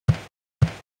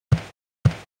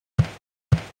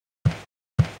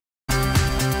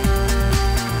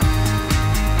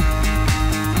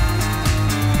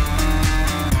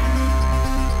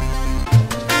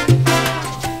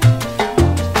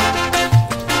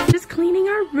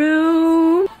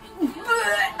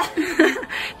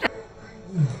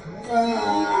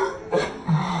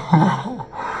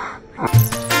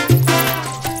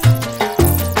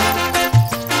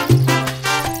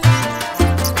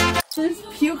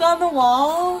puke on the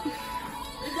wall?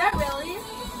 Is that really?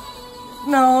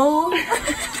 No.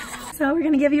 So we're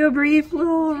gonna give you a brief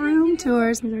little room tour.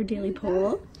 Here's our daily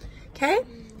poll. Okay?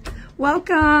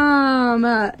 Welcome.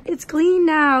 It's clean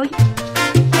now.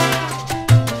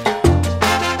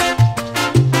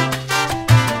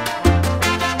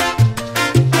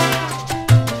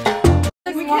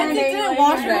 Mackenzie didn't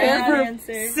wash her hair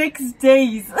for 6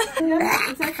 days.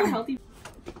 It's actually healthy.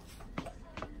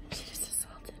 She just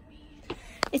assaulted me.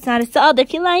 It's not assault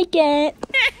if you like it.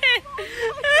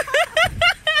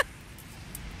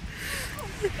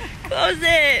 Close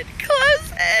it.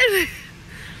 Close it.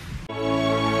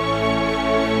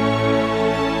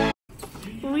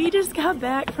 We just got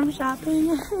back from shopping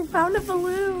and found a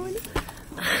balloon.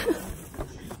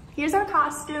 Here's our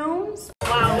costumes.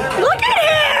 Wow. Look at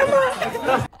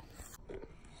him!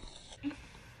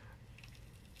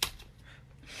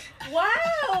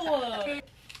 Wow!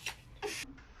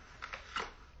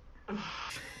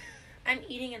 I'm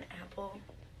eating an apple.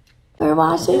 We're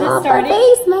washing off our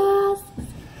face masks.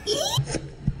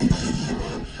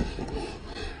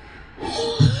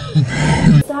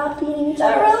 Stop eating.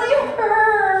 That really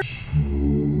hurt.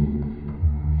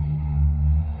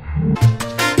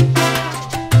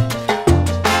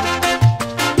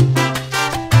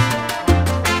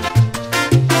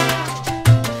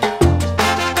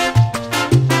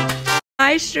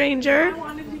 Hi, stranger. I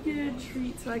wanted to get a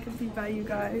treat so I could be by you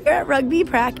guys. We're at rugby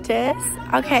practice.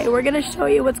 Okay, we're gonna show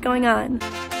you what's going on.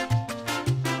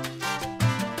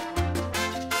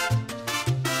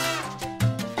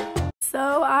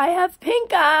 So I have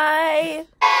pink eye.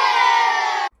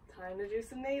 Time to do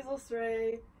some nasal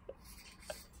spray.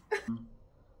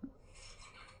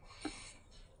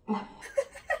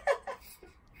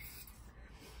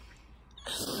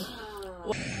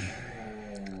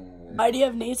 Why do you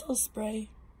have nasal spray?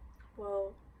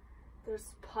 Well,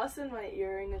 there's pus in my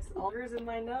ear and it's ulcers in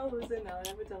my nose and now I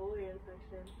have a double ear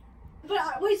infection.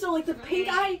 But wait, so like the pink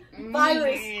eye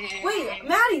virus. Wait,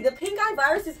 Maddie, the pink eye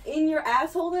virus is in your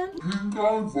asshole then? Pink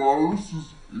eye virus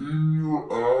is in your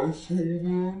asshole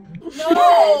then?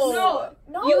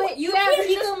 No. You have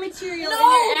fecal material in No,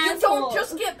 your you asshole. don't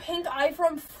just get pink eye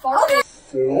from farting.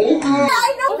 Okay.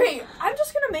 I know. Okay, I'm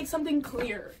just gonna make something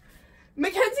clear.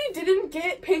 Mackenzie didn't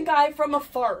get pink eye from a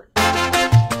fart.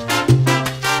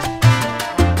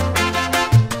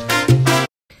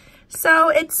 So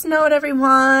it snowed,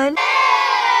 everyone.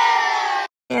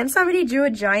 And somebody drew a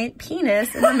giant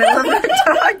penis in the middle of the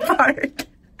dog park.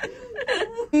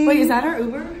 Wait, is that our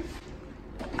Uber?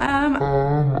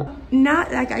 Not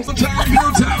that guy.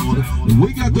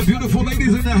 We got the beautiful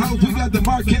ladies in the house. We got the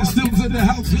Marquette students in the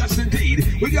house. Yes, indeed.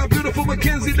 We got beautiful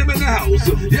Mackenzie them in the house.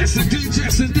 Yes, indeed.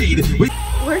 Yes, indeed.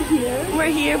 We're here. We're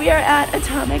here. We are at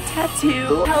Atomic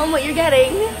Tattoo. Tell them what you're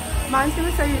getting. Mine's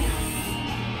gonna say,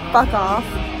 Fuck off.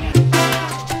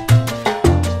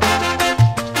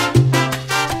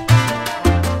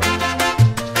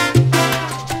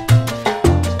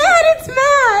 Matt, it's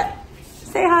Matt.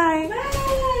 Say hi.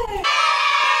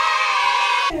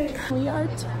 We are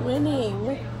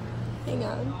twinning. Hang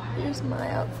on. Here's my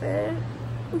outfit.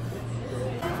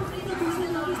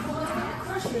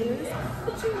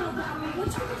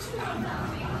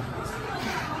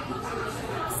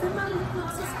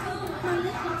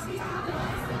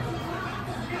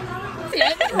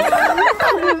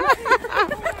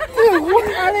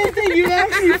 I didn't think you'd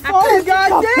actually fall,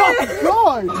 goddamn!